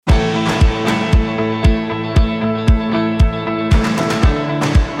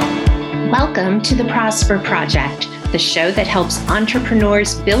Welcome to the Prosper Project, the show that helps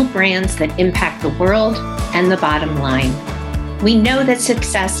entrepreneurs build brands that impact the world and the bottom line. We know that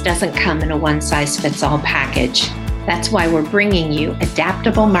success doesn't come in a one-size-fits-all package. That's why we're bringing you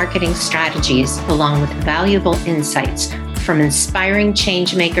adaptable marketing strategies along with valuable insights from inspiring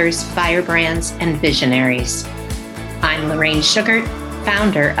changemakers, firebrands, and visionaries. I'm Lorraine Sugart,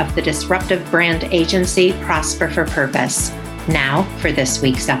 founder of the disruptive brand agency Prosper for Purpose. Now for this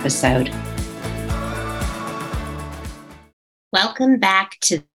week's episode. Welcome back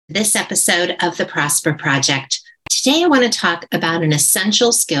to this episode of the Prosper Project. Today I want to talk about an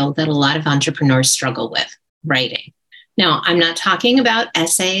essential skill that a lot of entrepreneurs struggle with, writing. Now, I'm not talking about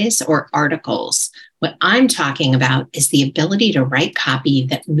essays or articles. What I'm talking about is the ability to write copy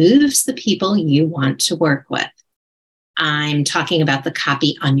that moves the people you want to work with. I'm talking about the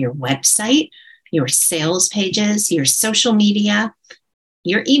copy on your website, your sales pages, your social media,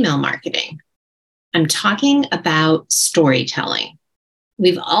 your email marketing. I'm talking about storytelling.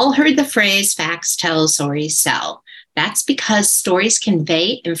 We've all heard the phrase, facts tell, stories sell. That's because stories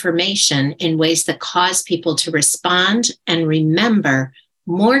convey information in ways that cause people to respond and remember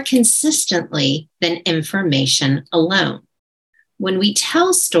more consistently than information alone. When we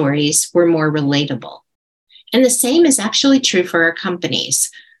tell stories, we're more relatable. And the same is actually true for our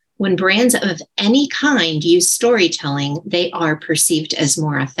companies. When brands of any kind use storytelling, they are perceived as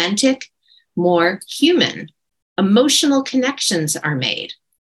more authentic, more human. Emotional connections are made.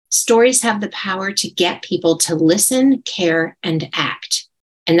 Stories have the power to get people to listen, care, and act.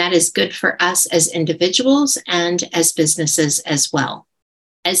 And that is good for us as individuals and as businesses as well.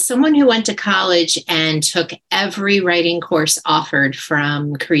 As someone who went to college and took every writing course offered,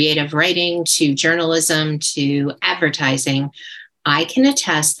 from creative writing to journalism to advertising, I can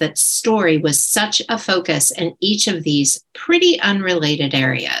attest that story was such a focus in each of these pretty unrelated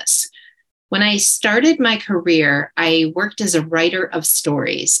areas. When I started my career, I worked as a writer of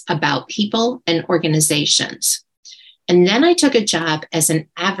stories about people and organizations. And then I took a job as an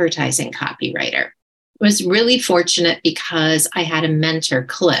advertising copywriter. I was really fortunate because I had a mentor,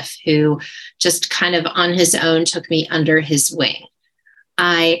 Cliff, who just kind of on his own took me under his wing.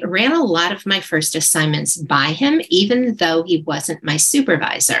 I ran a lot of my first assignments by him, even though he wasn't my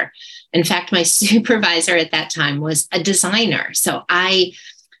supervisor. In fact, my supervisor at that time was a designer. So I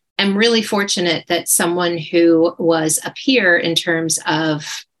am really fortunate that someone who was a peer in terms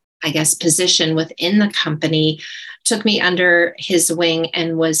of, position within the company took me under his wing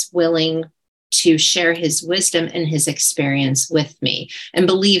and was willing to share his wisdom and his experience with me. And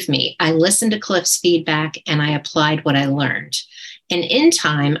believe me, I listened to Cliff's feedback and I applied what I learned. And in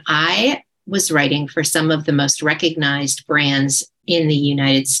time, I was writing for some of the most recognized brands in the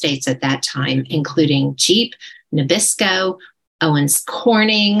United States at that time, including Jeep, Nabisco, Owens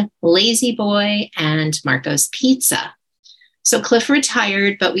Corning, Lazy Boy, and Marco's Pizza. So Cliff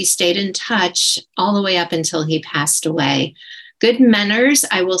retired, but we stayed in touch all the way up until he passed away. Good mentors,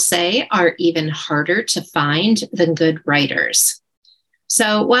 I will say, are even harder to find than good writers.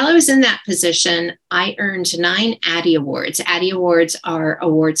 So while I was in that position, I earned 9 Addy Awards. Addy Awards are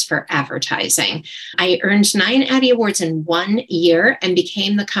awards for advertising. I earned 9 Addy Awards in 1 year and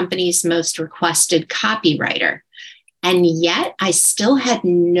became the company's most requested copywriter. And yet I still had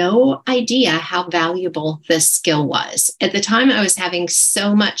no idea how valuable this skill was. At the time, I was having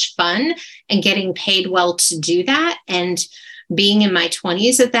so much fun and getting paid well to do that. And being in my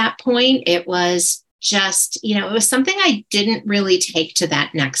 20s at that point, it was just, it was something I didn't really take to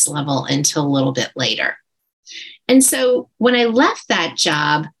that next level until a little bit later. And so when I left that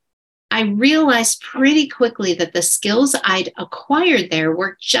job, I realized pretty quickly that the skills I'd acquired there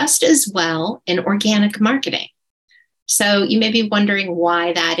worked just as well in organic marketing. So you may be wondering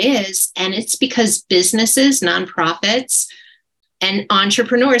why that is. And it's because businesses, nonprofits, and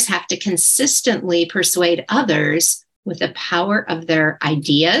entrepreneurs have to consistently persuade others with the power of their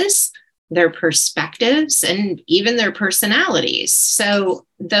ideas, their perspectives, and even their personalities. So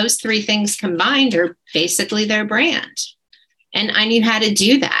those 3 things combined are basically their brand. And I knew how to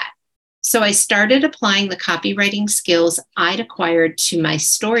do that. So I started applying the copywriting skills I'd acquired to my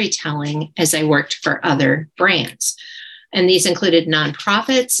storytelling as I worked for other brands. And these included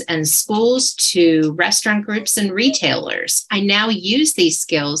nonprofits and schools to restaurant groups and retailers. I now use these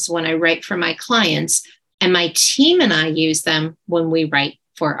skills when I write for my clients, and my team and I use them when we write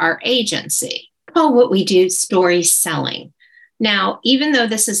for our agency. What we do, story selling. Now, even though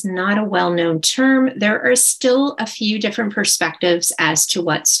this is not a well-known term, there are still a few different perspectives as to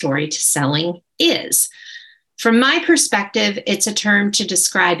what storytelling is. From my perspective, it's a term to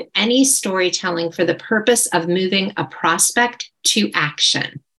describe any storytelling for the purpose of moving a prospect to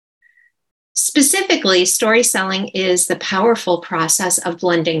action. Specifically, story selling is the powerful process of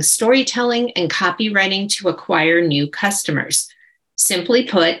blending storytelling and copywriting to acquire new customers. Simply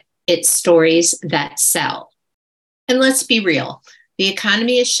put, it's stories that sell. And let's be real, the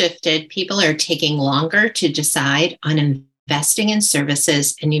economy has shifted. People are taking longer to decide on investing in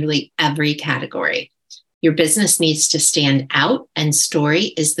services in nearly every category. Your business needs to stand out, and story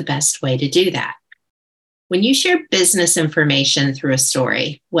is the best way to do that. When you share business information through a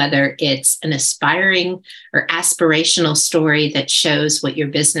story, whether it's an aspiring or aspirational story that shows what your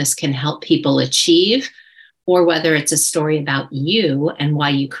business can help people achieve, or whether it's a story about you and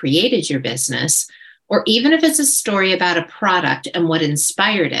why you created your business, or even if it's a story about a product and what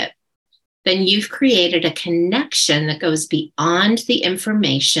inspired it, then you've created a connection that goes beyond the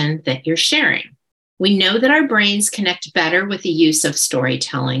information that you're sharing. We know that our brains connect better with the use of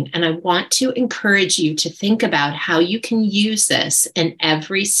storytelling, and I want to encourage you to think about how you can use this in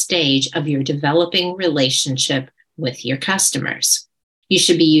every stage of your developing relationship with your customers. You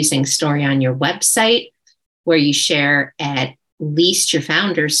should be using story on your website, where you share at least your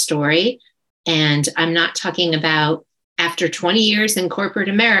founder's story. And I'm not talking about after 20 years in corporate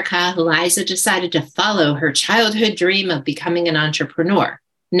America, Liza decided to follow her childhood dream of becoming an entrepreneur.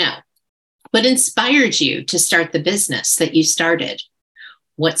 No. What inspired you to start the business that you started?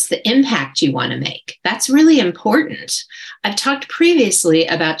 What's the impact you want to make? That's really important. I've talked previously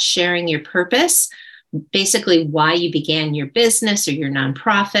about sharing your purpose, basically why you began your business or your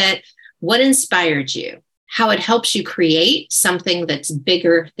nonprofit, what inspired you, how it helps you create something that's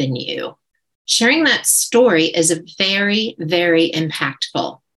bigger than you. Sharing that story is very, very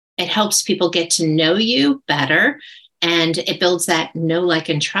impactful. It helps people get to know you better, and it builds that know, like,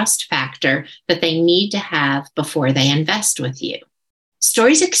 and trust factor that they need to have before they invest with you.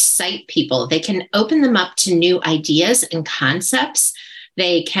 Stories excite people. They can open them up to new ideas and concepts.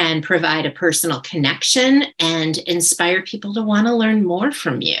 They can provide a personal connection and inspire people to want to learn more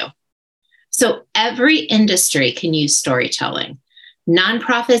from you. So every industry can use storytelling.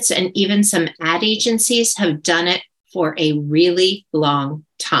 Nonprofits and even some ad agencies have done it for a really long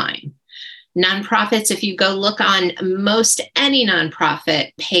time. Nonprofits, if you go look on most any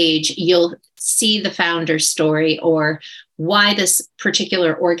nonprofit page, you'll see the founder's story or why this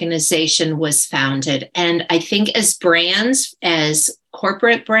particular organization was founded. And I think as brands, as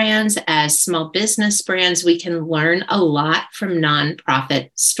corporate brands, as small business brands, we can learn a lot from nonprofit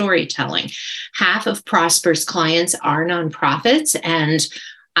storytelling. Half of Prosper's clients are nonprofits, and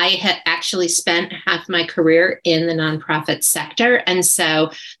I had actually spent half my career in the nonprofit sector. And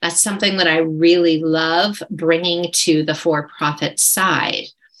so that's something that I really love bringing to the for-profit side.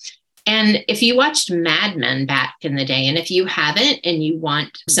 And if you watched Mad Men back in the day, and if you haven't and you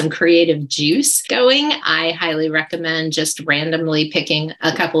want some creative juice going, I highly recommend just randomly picking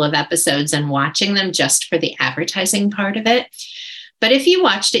a couple of episodes and watching them just for the advertising part of it. But if you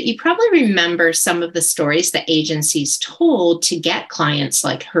watched it, you probably remember some of the stories the agencies told to get clients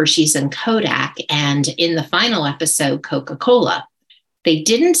like Hershey's and Kodak, and in the final episode, Coca-Cola. They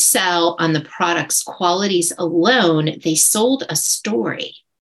didn't sell on the product's qualities alone, they sold a story.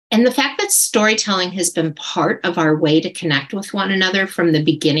 And the fact that storytelling has been part of our way to connect with one another from the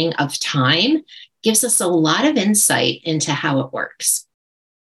beginning of time gives us a lot of insight into how it works.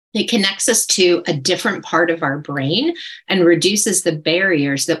 It connects us to a different part of our brain and reduces the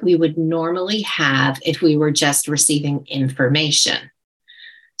barriers that we would normally have if we were just receiving information.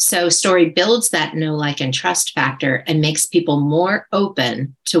 So story builds that know, like, and trust factor and makes people more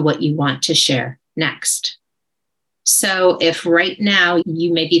open to what you want to share next. So if right now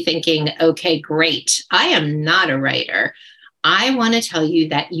you may be thinking, okay, great, I am not a writer, I want to tell you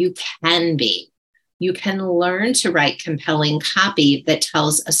that you can be. You can learn to write compelling copy that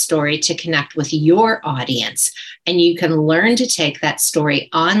tells a story to connect with your audience. And you can learn to take that story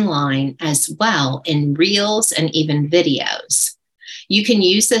online as well in reels and even videos. You can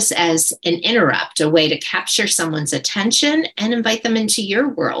use this as an interrupt, a way to capture someone's attention and invite them into your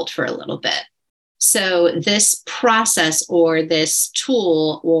world for a little bit. So this process or this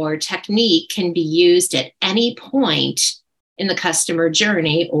tool or technique can be used at any point in the customer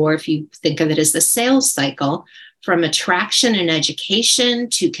journey, or if you think of it as the sales cycle, from attraction and education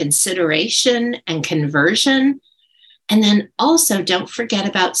to consideration and conversion. And then also don't forget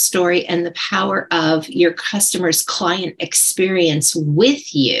about story and the power of your customer's client experience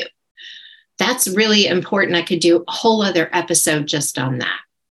with you. That's really important. I could do a whole other episode just on that.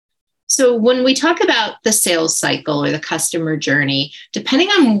 So when we talk about the sales cycle or the customer journey, depending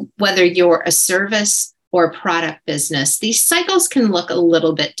on whether you're a service or a product business, these cycles can look a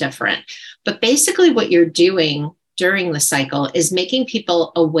little bit different. But basically what you're doing during the cycle is making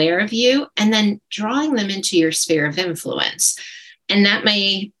people aware of you and then drawing them into your sphere of influence. And that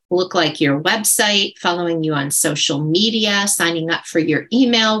may look like your website, following you on social media, signing up for your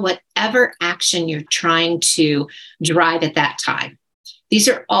email, whatever action you're trying to drive at that time. These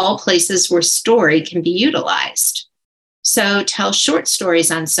are all places where story can be utilized. So tell short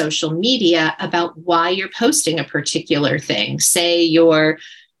stories on social media about why you're posting a particular thing. Say you're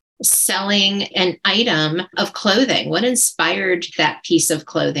selling an item of clothing. What inspired that piece of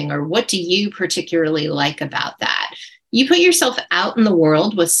clothing, or what do you particularly like about that? You put yourself out in the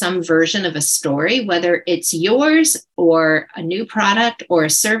world with some version of a story, whether it's yours or a new product or a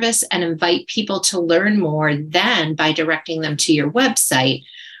service, and invite people to learn more then by directing them to your website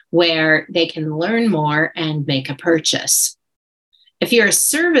where they can learn more and make a purchase. If you're a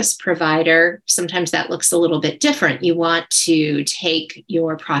service provider, sometimes that looks a little bit different. You want to take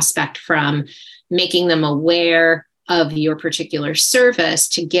your prospect from making them aware of your particular service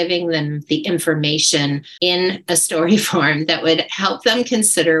to giving them the information in a story form that would help them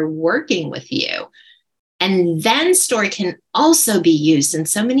consider working with you. And then story can also be used, and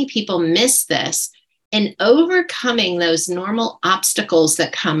so many people miss this, in overcoming those normal obstacles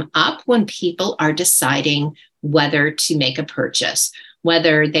that come up when people are deciding whether to make a purchase,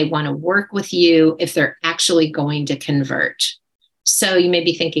 whether they want to work with you, if they're actually going to convert. So you may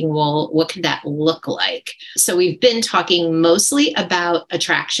be thinking, well, what could that look like? So we've been talking mostly about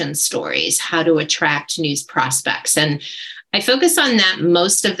attraction stories, how to attract new prospects. And I focus on that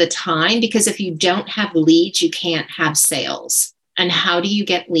most of the time because if you don't have leads, you can't have sales. And how do you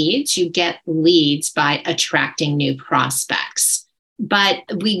get leads? You get leads by attracting new prospects. But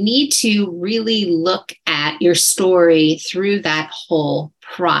we need to really look at your story through that whole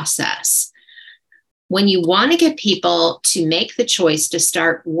process. When you want to get people to make the choice to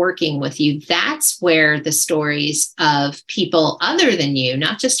start working with you, that's where the stories of people other than you,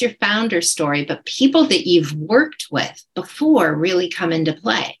 not just your founder story, but people that you've worked with before really come into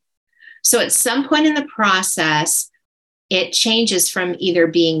play. So at some point in the process, it changes from either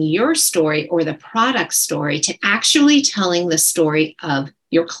being your story or the product story to actually telling the story of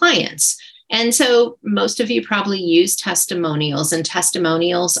your clients. And so most of you probably use testimonials, and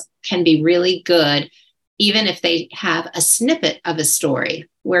testimonials can be really good, even if they have a snippet of a story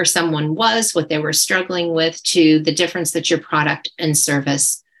where someone was, what they were struggling with, to the difference that your product and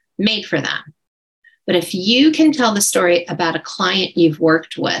service made for them. But if you can tell the story about a client you've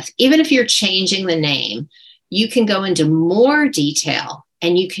worked with, even if you're changing the name, you can go into more detail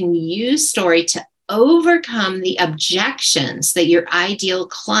and you can use story to overcome the objections that your ideal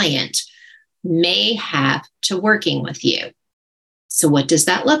client may have to working with you. So what does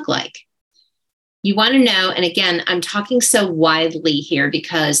that look like? You want to know, and again, I'm talking so widely here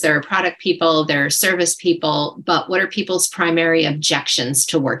because there are product people, there are service people, but what are people's primary objections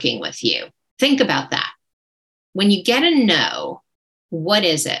to working with you? Think about that. When you get a no, what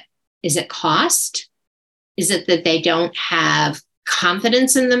is it? Is it cost? Is it that they don't have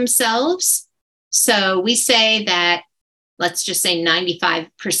confidence in themselves? So we say that, let's just say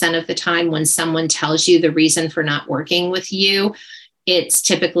 95% of the time when someone tells you the reason for not working with you, it's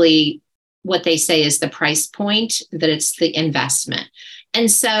typically what they say is the price point, that it's the investment.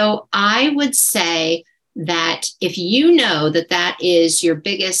 And so I would say that if you know that that is your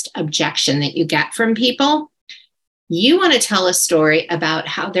biggest objection that you get from people, you want to tell a story about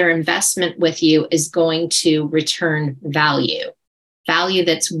how their investment with you is going to return value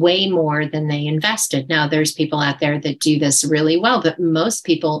that's way more than they invested. Now, there's people out there that do this really well, but most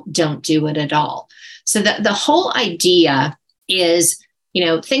people don't do it at all. So the whole idea is,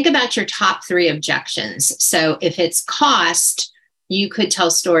 think about your top 3 objections. So if it's cost, you could tell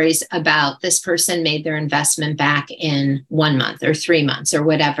stories about this person made their investment back in 1 month or 3 months or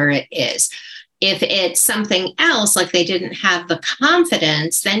whatever it is. If it's something else, like they didn't have the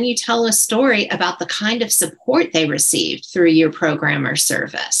confidence, then you tell a story about the kind of support they received through your program or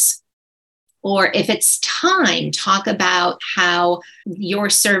service. Or if it's time, talk about how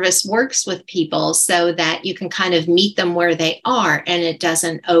your service works with people so that you can kind of meet them where they are and it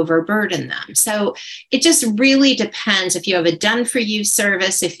doesn't overburden them. So it just really depends. If you have a done-for-you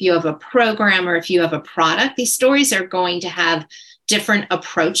service, if you have a program, or if you have a product, these stories are going to have different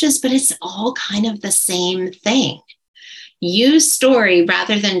approaches, but it's all kind of the same thing. Use story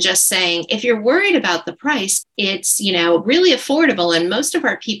rather than just saying, if you're worried about the price, it's, really affordable. And most of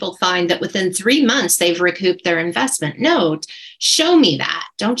our people find that within 3 months, they've recouped their investment. No, show me that.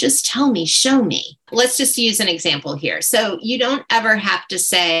 Don't just tell me, show me. Let's just use an example here. So you don't ever have to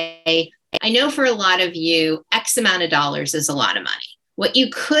say, I know for a lot of you, X amount of dollars is a lot of money. What you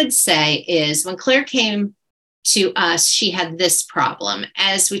could say is, when Claire came to us, she had this problem.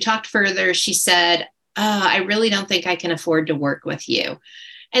 As we talked further, she said, oh, I really don't think I can afford to work with you.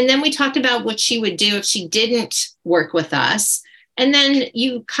 And then we talked about what she would do if she didn't work with us. And then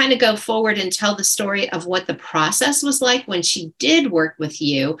you kind of go forward and tell the story of what the process was like when she did work with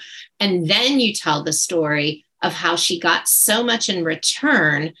you. And then you tell the story of how she got so much in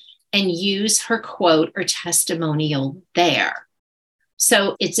return and use her quote or testimonial there.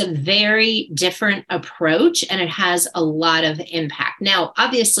 So it's a very different approach and it has a lot of impact. Now,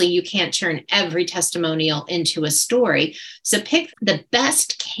 obviously, you can't turn every testimonial into a story. So pick the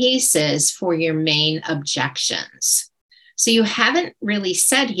best cases for your main objections. So you haven't really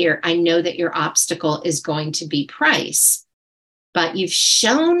said here, I know that your obstacle is going to be price, but you've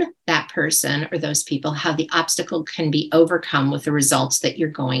shown that person or those people how the obstacle can be overcome with the results that you're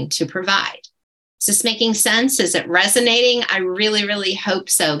going to provide. Is this making sense? Is it resonating? I really, really hope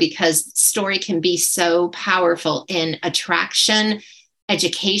so, because story can be so powerful in attraction,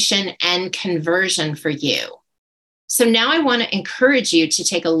 education, and conversion for you. So now I want to encourage you to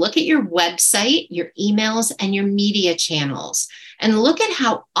take a look at your website, your emails, and your media channels, and look at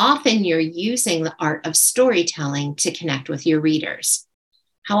how often you're using the art of storytelling to connect with your readers.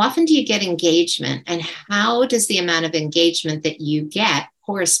 How often do you get engagement, and how does the amount of engagement that you get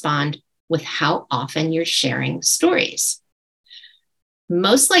correspond with how often you're sharing stories?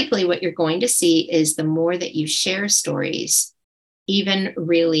 Most likely what you're going to see is the more that you share stories, even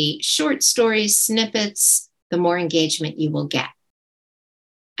really short stories, snippets, the more engagement you will get.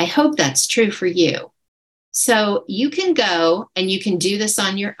 I hope that's true for you. So you can go and you can do this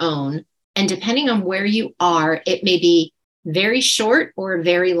on your own. And depending on where you are, it may be very short or a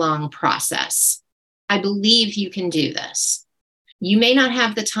very long process. I believe you can do this. You may not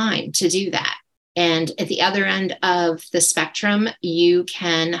have the time to do that. And at the other end of the spectrum, you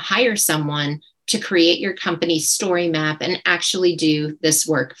can hire someone to create your company's story map and actually do this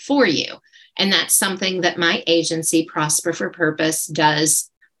work for you. And that's something that my agency, Prosper for Purpose, does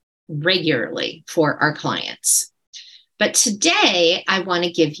regularly for our clients. But today, I want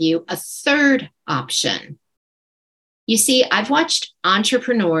to give you a third option. You see, I've watched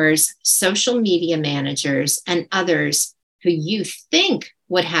entrepreneurs, social media managers, and others who you think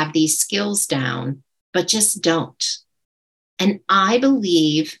would have these skills down, but just don't. And I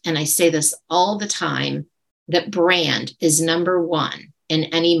believe, and I say this all the time, that brand is number one in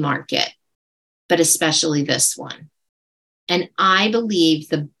any market, but especially this one. And I believe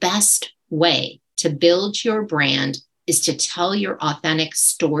the best way to build your brand is to tell your authentic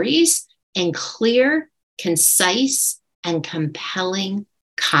stories in clear, concise, and compelling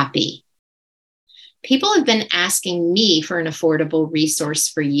copy. People have been asking me for an affordable resource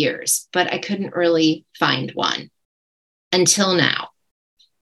for years, but I couldn't really find one until now.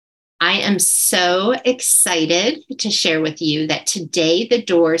 I am so excited to share with you that today the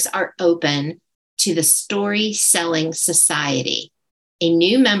doors are open to the Story Selling Society, a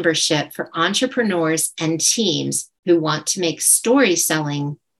new membership for entrepreneurs and teams who want to make story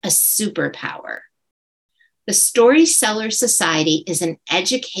selling a superpower. The Story Seller Society is an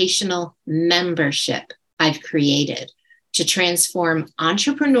educational membership I've created to transform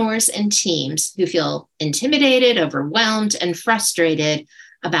entrepreneurs and teams who feel intimidated, overwhelmed, and frustrated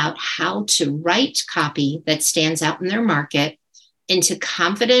about how to write copy that stands out in their market into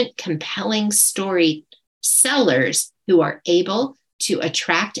confident, compelling story sellers who are able to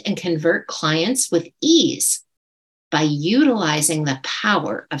attract and convert clients with ease by utilizing the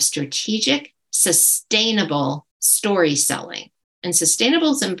power of strategic, sustainable story selling. And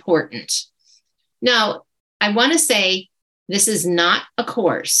sustainable is important. Now, I want to say this is not a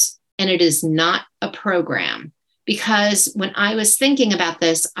course and it is not a program, because when I was thinking about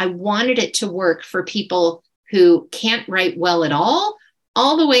this, I wanted it to work for people who can't write well at all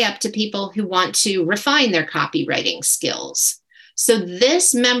the way up to people who want to refine their copywriting skills. So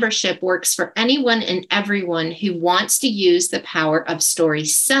this membership works for anyone and everyone who wants to use the power of story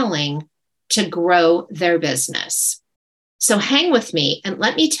selling to grow their business. So hang with me and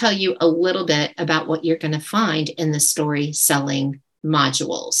let me tell you a little bit about what you're going to find in the story selling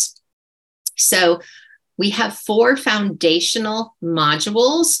modules. So we have 4 foundational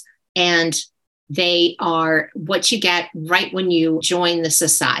modules, and they are what you get right when you join the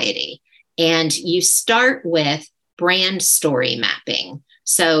society. And you start with brand story mapping.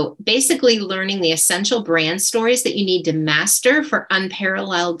 So basically learning the essential brand stories that you need to master for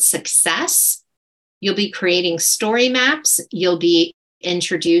unparalleled success. You'll be creating story maps. You'll be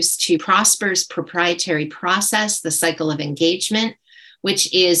introduced to Prosper's proprietary process, the cycle of engagement,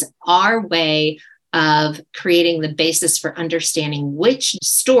 which is our way of creating the basis for understanding which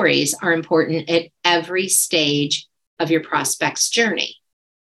stories are important at every stage of your prospect's journey.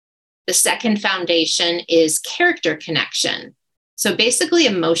 The second foundation is character connection. So basically,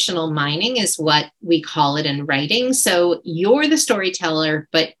 emotional mining is what we call it in writing. So you're the storyteller,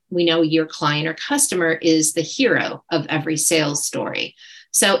 but we know your client or customer is the hero of every sales story.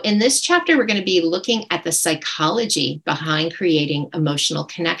 So in this chapter, we're going to be looking at the psychology behind creating emotional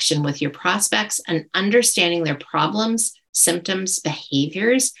connection with your prospects and understanding their problems, symptoms,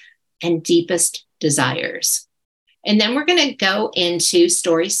 behaviors, and deepest desires. And then we're going to go into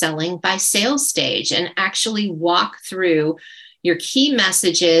story selling by sales stage and actually walk through your key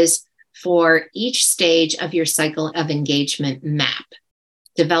messages for each stage of your cycle of engagement map,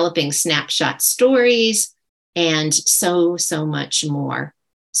 developing snapshot stories, and so much more.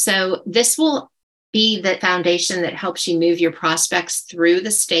 So this will be the foundation that helps you move your prospects through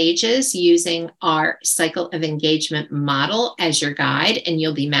the stages using our cycle of engagement model as your guide, and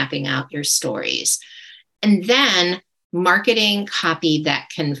you'll be mapping out your stories. And then marketing copy that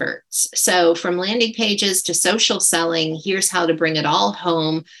converts. So from landing pages to social selling, here's how to bring it all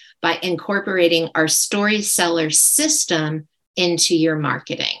home by incorporating our story seller system into your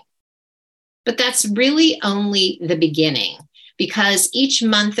marketing. But that's really only the beginning, because each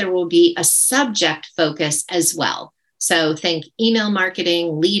month there will be a subject focus as well. So think email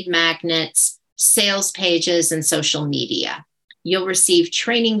marketing, lead magnets, sales pages, and social media. You'll receive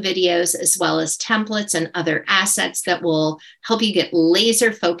training videos as well as templates and other assets that will help you get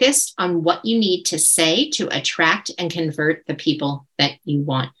laser focused on what you need to say to attract and convert the people that you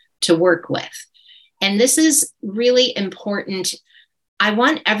want to work with. And this is really important. I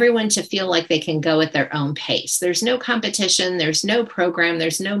want everyone to feel like they can go at their own pace. There's no competition, there's no program,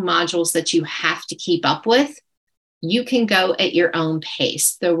 there's no modules that you have to keep up with. You can go at your own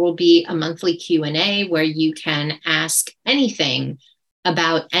pace. There will be a monthly Q&A where you can ask anything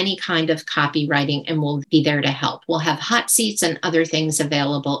about any kind of copywriting, and we'll be there to help. We'll have hot seats and other things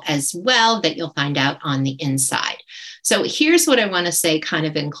available as well that you'll find out on the inside. So here's what I want to say kind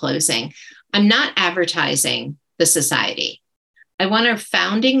of in closing. I'm not advertising the society. I want our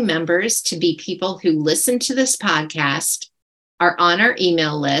founding members to be people who listen to this podcast, are on our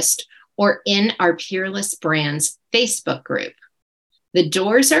email list, or in our Peerless Brands Facebook group. The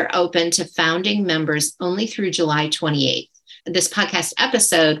doors are open to founding members only through July 28th. This podcast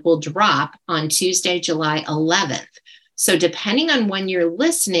episode will drop on Tuesday, July 11th. So depending on when you're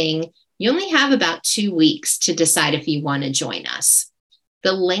listening, you only have about 2 weeks to decide if you want to join us.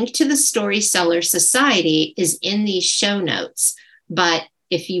 The link to the Story Seller Society is in these show notes, but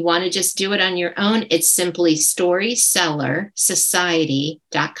if you want to just do it on your own, it's simply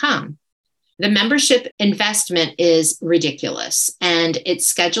storysellersociety.com. The membership investment is ridiculous, and it's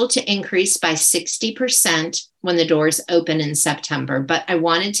scheduled to increase by 60% when the doors open in September. But I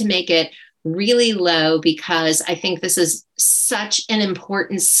wanted to make it really low because I think this is such an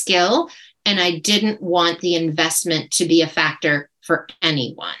important skill, and I didn't want the investment to be a factor for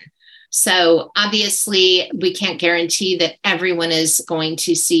anyone. So obviously, we can't guarantee that everyone is going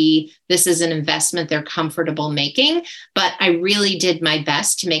to see this as an investment they're comfortable making, but I really did my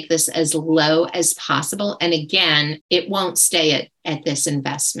best to make this as low as possible. And again, it won't stay at this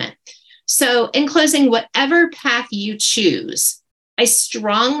investment. So in closing, whatever path you choose, I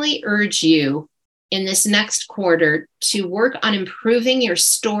strongly urge you in this next quarter to work on improving your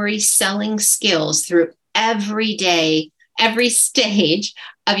story selling skills through every stage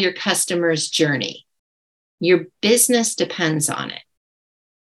of your customer's journey. Your business depends on it.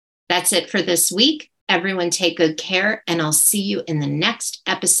 That's it for this week. Everyone take good care, and I'll see you in the next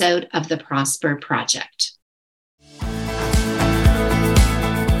episode of the Prosper Project.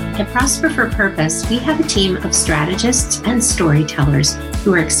 At Prosper for Purpose, we have a team of strategists and storytellers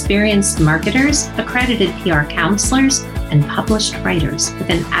who are experienced marketers, accredited PR counselors, and published writers with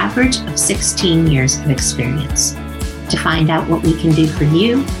an average of 16 years of experience. To find out what we can do for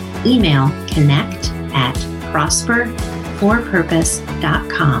you, email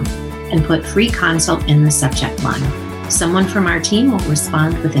connect@prosperforpurpose.com and put free consult in the subject line. Someone from our team will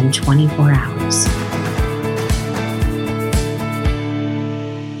respond within 24 hours.